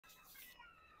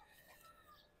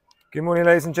Good morning,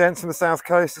 ladies and gents from the south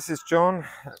coast. This is John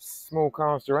at Small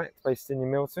Cars Direct, based in New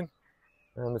Milton.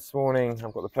 And this morning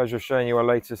I've got the pleasure of showing you our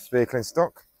latest vehicle in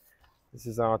stock. This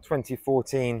is our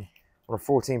 2014 on a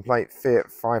 14 plate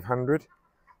Fiat 500.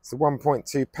 It's a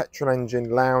 1.2 petrol engine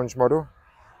lounge model.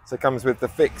 So it comes with the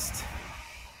fixed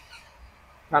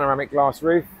panoramic glass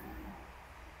roof,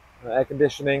 air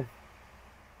conditioning,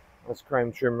 nice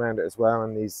chrome trim around it as well,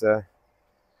 and these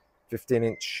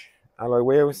 15-inch alloy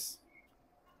wheels.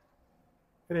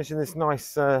 Finishing this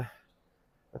nice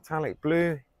metallic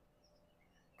blue.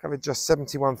 Covered just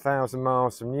 71,000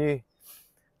 miles from new.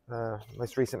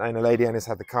 Most recent owner, lady owner's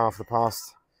had the car for the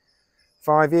past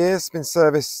 5 years. Been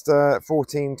serviced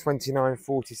 14, 29,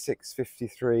 46,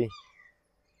 53,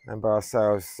 and by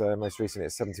ourselves most recently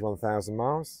at 71,000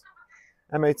 miles.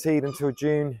 MOT'd until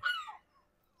June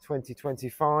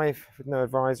 2025 with no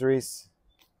advisories.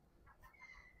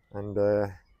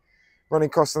 And running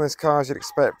costs on this car, as you'd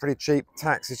expect, pretty cheap.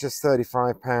 Tax is just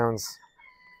 £35 for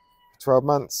 12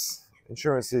 months.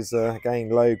 Insurance is again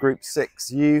low, Group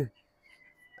 6U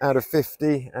out of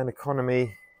 50, and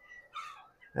economy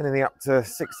anything up to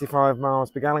 65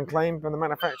 miles per gallon claim from the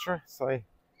manufacturer. So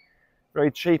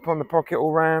very cheap on the pocket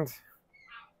all round.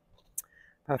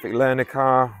 Perfect learner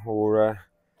car, or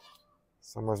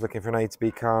someone's looking for an A to B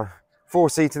car.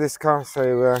 4-seater this car,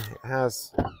 so it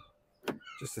has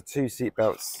just the 2 seat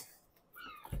belts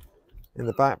in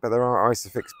the back, but there are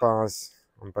Isofix bars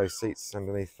on both seats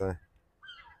underneath the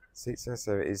seats there,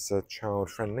 so it is child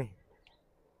friendly.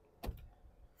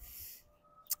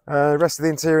 The rest of the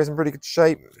interior is in pretty good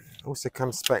shape. Also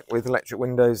comes spec with electric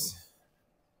windows.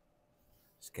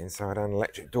 Just get inside, and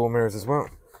electric door mirrors as well.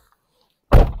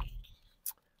 Just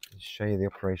show you the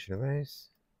operation of those.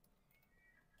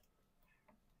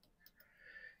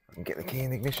 I can get the key in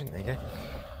the ignition, there you go.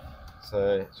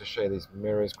 So just show you these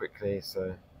mirrors quickly.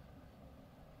 So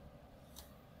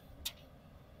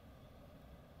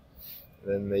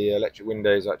then the electric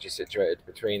windows are actually situated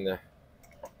between the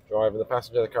driver and the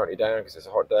passenger. They're currently down because it's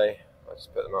a hot day. I'll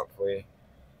just put them up for you.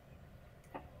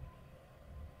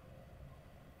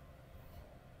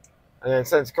 And then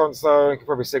center console, you can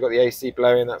probably still got the AC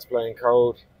blowing, that's blowing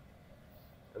cold.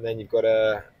 And then you've got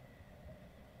a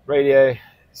radio,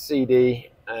 CD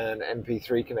and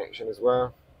MP3 connection as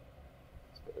well.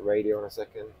 Let's put the radio on a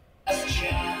second. Let's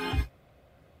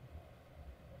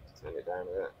turn it down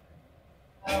a bit.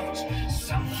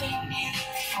 Something new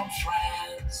from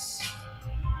France.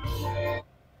 It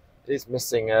is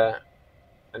missing a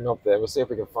knob there. We'll see if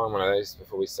we can find one of those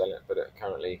before we sell it, but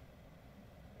currently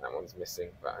that one's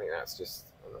missing. But I think that's just,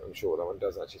 I'm sure what that one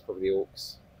does actually. It's probably the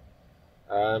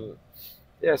aux.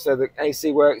 Yeah, so the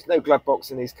AC works. No glove box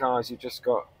in these cars. You've just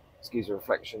got, excuse the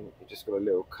reflection, you've just got a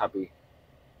little cubby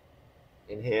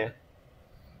in here.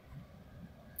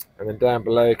 And then down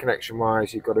below, connection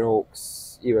wise, you've got an aux,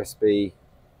 USB,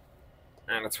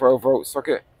 and a 12-volt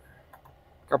socket.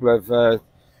 A couple of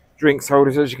drinks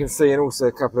holders, as you can see, and also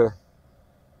a couple of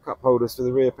cup holders for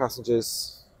the rear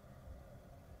passengers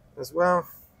as well.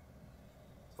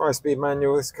 5-speed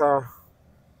manual, this car.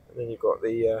 And then you've got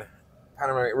the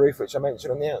panoramic roof, which I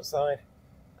mentioned on the outside.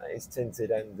 That is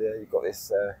tinted, and you've got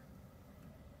this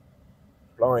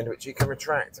blind which you can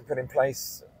retract and put in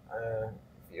place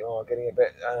if you are getting a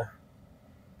bit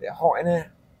hot in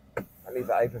here. I'll leave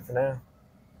that open for now.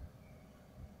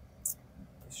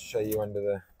 Let's show you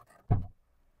under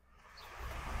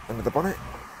the bonnet.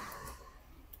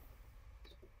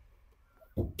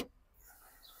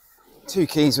 2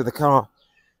 keys with the car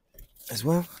as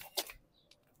well.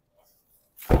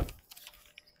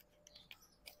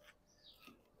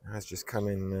 Has just come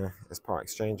in as part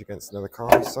exchange against another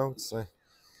car we sold. So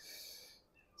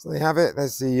there you have it.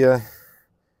 There's the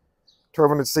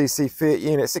 1200cc Fiat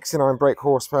unit, 69 brake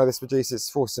horsepower. This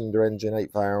produces 4-cylinder engine,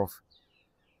 8 valve,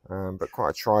 but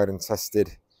quite a tried and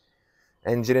tested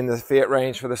engine in the Fiat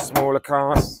range for the smaller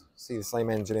cars. See the same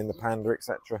engine in the Panda,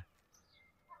 etc.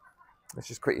 Let's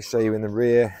just quickly show you in the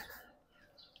rear.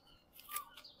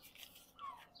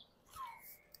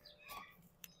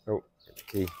 Oh, the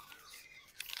key.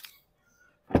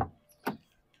 So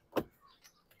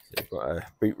you've got a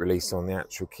boot release on the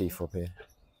actual key fob here.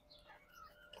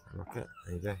 Lock it,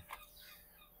 there you go.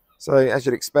 So as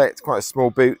you'd expect, quite a small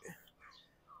boot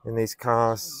in these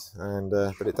cars, and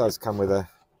but it does come with a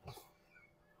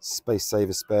space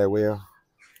saver spare wheel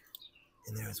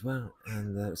in there as well,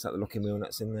 and it's like the locking wheel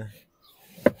nuts in there.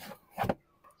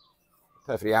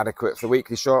 Perfectly adequate for the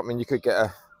weekly shop. I mean, you could get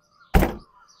a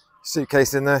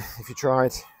suitcase in there if you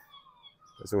tried.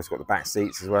 There's also got the back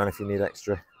seats as well if you need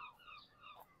extra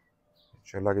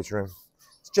luggage room.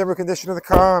 It's general condition of the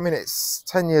car. I mean, it's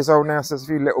 10 years old now, so there's a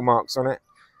few little marks on it.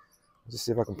 Just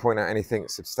see if I can point out anything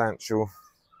substantial.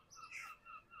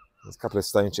 There's a couple of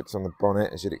stone chips on the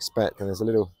bonnet, as you'd expect, and there's a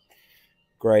little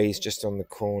graze just on the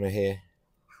corner here.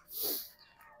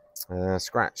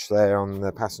 Scratch there on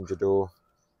the passenger door.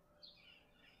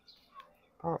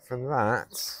 Apart from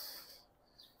that,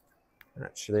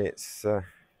 actually it's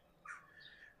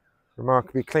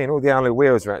remarkably clean. All the alloy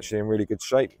wheels are actually in really good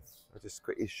shape. I'll just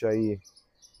quickly show you.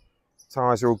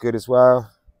 Tyres are all good as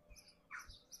well.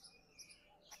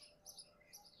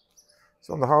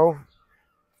 So on the whole,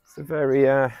 it's a very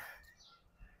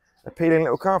appealing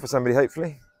little car for somebody,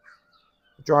 hopefully.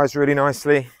 It drives really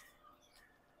nicely,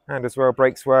 and as well,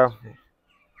 brakes well.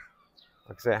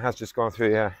 Like I say, it has just gone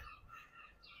through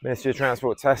Ministry of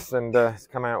Transport tests and it's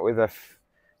come out with a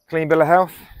clean bill of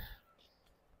health.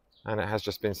 And it has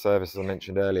just been serviced, as I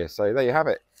mentioned earlier. So there you have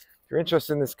it. If you're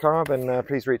interested in this car, then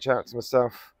please reach out to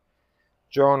myself,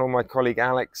 John, or my colleague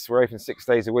Alex. We're open 6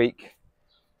 days a week,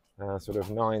 sort of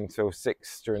 9 till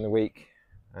 6 during the week,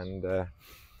 and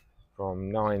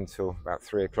from 9 till about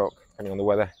 3 o'clock, depending on the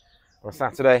weather, on a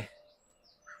Saturday.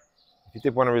 If you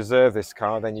did want to reserve this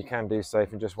car, then you can do so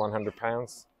for just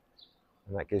 £100,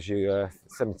 and that gives you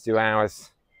 72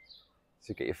 hours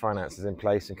to get your finances in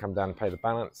place and come down and pay the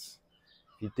balance.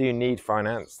 If you do need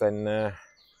finance, then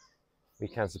we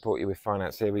can support you with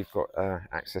finance here. We've got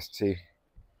access to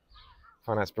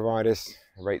finance providers.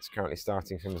 The rate's currently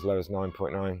starting from as low as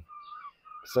 9.9%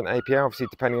 APR, obviously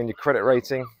depending on your credit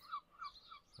rating.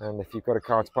 And if you've got a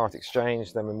car to part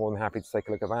exchange, then we're more than happy to take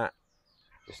a look at that.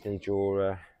 Just need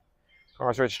your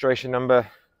car's registration number,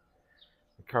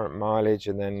 the current mileage,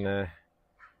 and then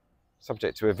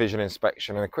subject to a visual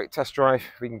inspection and a quick test drive,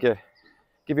 we can give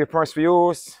you a price for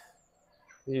yours.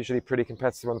 We're usually pretty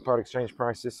competitive on the part exchange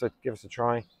prices, so give us a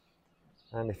try.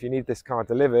 And if you need this car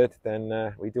delivered,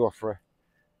 then we do offer a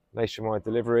nationwide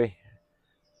delivery.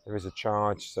 There is a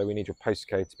charge, so we need your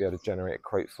postcode to be able to generate a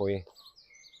quote for you.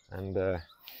 And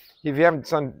if you haven't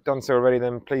done so already,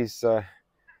 then please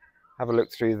have a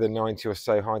look through the 90 or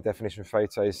so high definition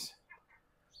photos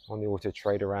on the Auto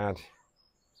Trader ad,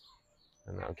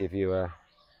 and that'll give you a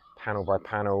panel by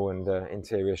panel and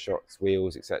interior shots,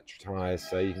 wheels, etc., tyres,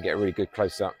 so you can get a really good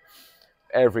close-up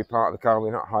every part of the car.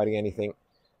 We're not hiding anything.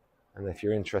 And if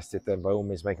you're interested, then by all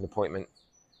means make an appointment,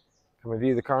 come and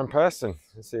view the car in person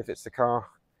and see if it's the car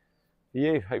for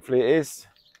you. Hopefully it is.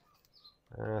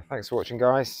 Thanks for watching,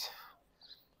 guys.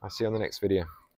 I'll see you on the next video.